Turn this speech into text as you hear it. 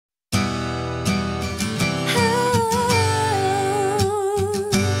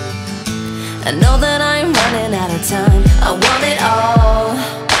I know that I'm running out of time. I want it all.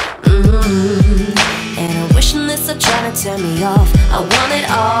 And I'm wishing this are trying to turn me off. I want it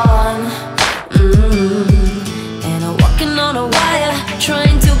all. And I'm walking on a wire,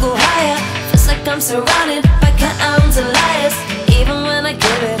 trying to go higher. Feels like I'm surrounded by clowns and liars. Even when I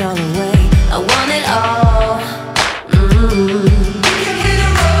give it all away, I want it all.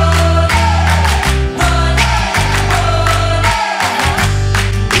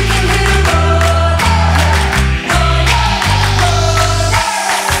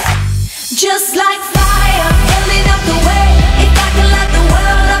 Just like fire, burning up the way. If I can light the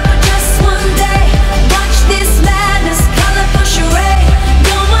world up for just one day, watch this madness, colorful charade.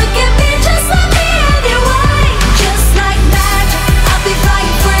 No one can be just like me anyway. Just like magic, I'll be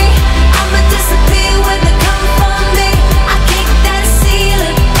flying free. I'ma disappear when they come for me. I kick that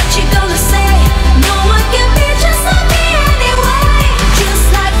ceiling, what you gonna say? No one can be just like me anyway. Just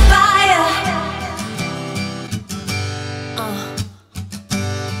like fire.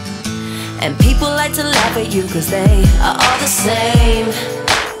 And people like to laugh at you cause they are all the same.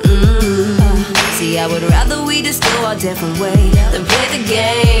 See, I would rather we just go our different way than play the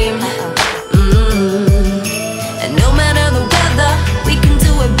game. And no matter the weather, we can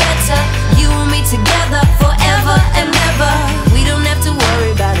do it better. You and me together forever and ever. We don't have to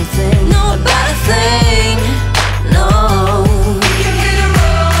worry about a thing, no, about a thing, no.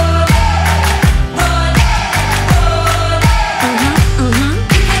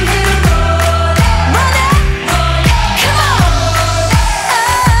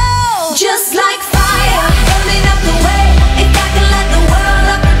 Just like fire, burning up the way. If I can light the world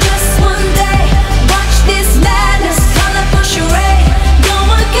up for just one day, watch this madness, colorful charade. No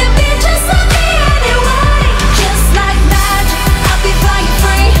one can be just like me anyway. Just like magic, I'll be flying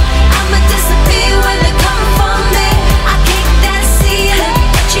free. I'ma disappear when they come for me. I kick that ceiling,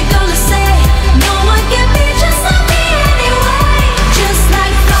 what you gonna say? No one can be just like me anyway. Just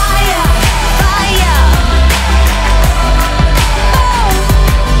like fire, fire.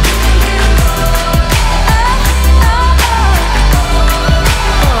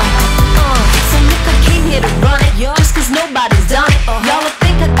 So look, I came here to run it, just cause nobody's done it. Y'all will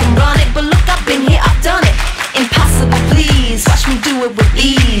think I can run it, but look, I've been here, I've done it. Impossible, please, watch me do it with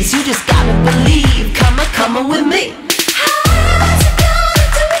ease. You just gotta believe, come on with me. What's it gonna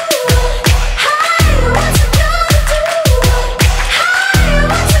do? What's it gonna do?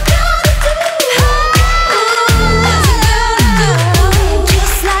 What's it gonna do?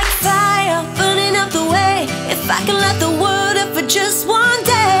 Just like fire, burning up the way. If I can light the world up for just one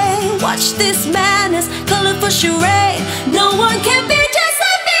day, watch this madness, colorful charade. No one can be